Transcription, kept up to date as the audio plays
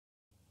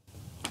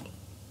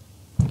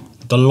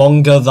The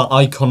longer the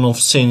icon of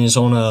sin is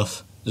on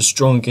earth, the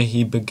stronger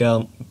he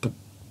becomes.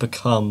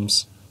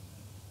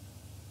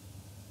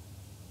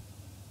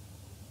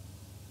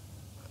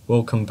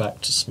 Welcome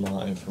back to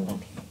Smart,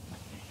 everyone.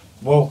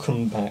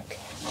 Welcome back.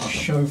 A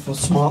show for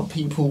smart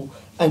people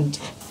and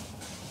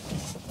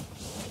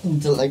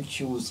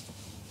intellectuals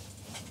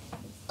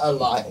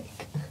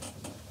alike.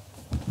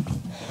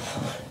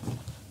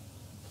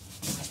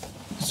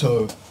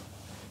 So,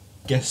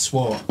 guess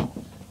what?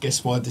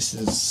 Guess why this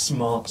is a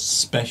Smart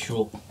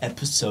special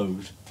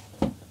episode?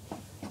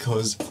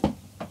 Because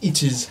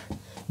it is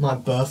my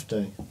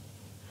birthday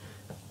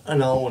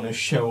and I want to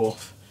show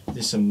off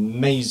this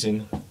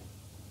amazing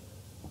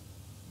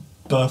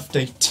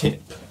birthday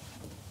tip.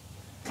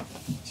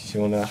 If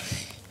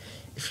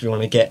you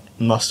wanna get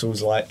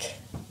muscles like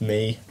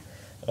me,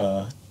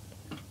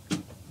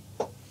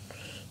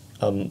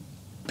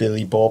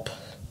 Billy Bob,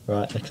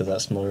 right? Because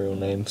that's my real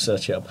name.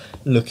 Search it up,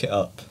 look it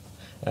up.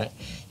 Right?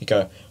 You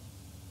go,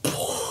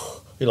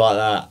 you like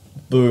that,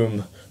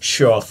 boom.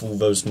 Show off all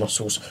those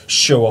muscles.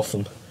 Show off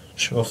them.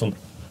 Show off them.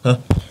 Huh?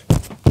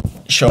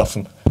 Show off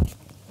them.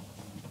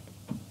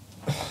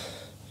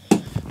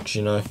 Do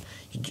you know?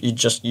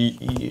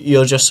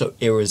 You're just so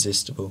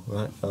irresistible,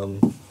 right?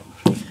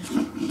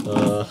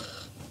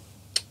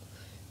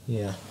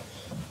 Yeah.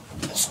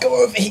 Let's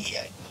go over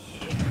here.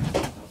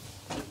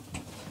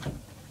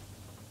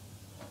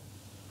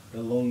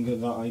 The longer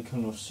the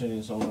icon of sin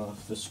is on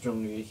earth, the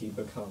stronger he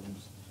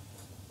becomes.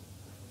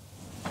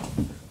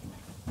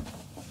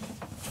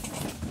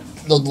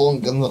 The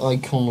longer the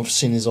icon of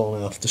sin is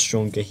on earth, the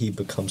stronger he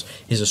becomes.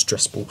 Here's a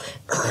stress ball.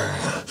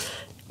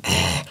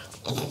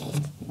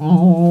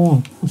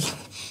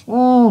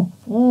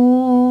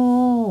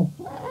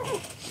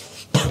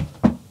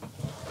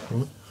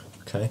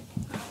 Okay,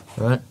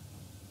 right,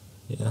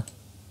 yeah.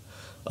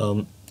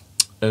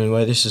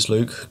 Anyway, this is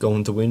Luke,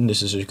 going to win.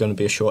 This is going to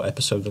be a short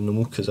episode than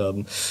normal because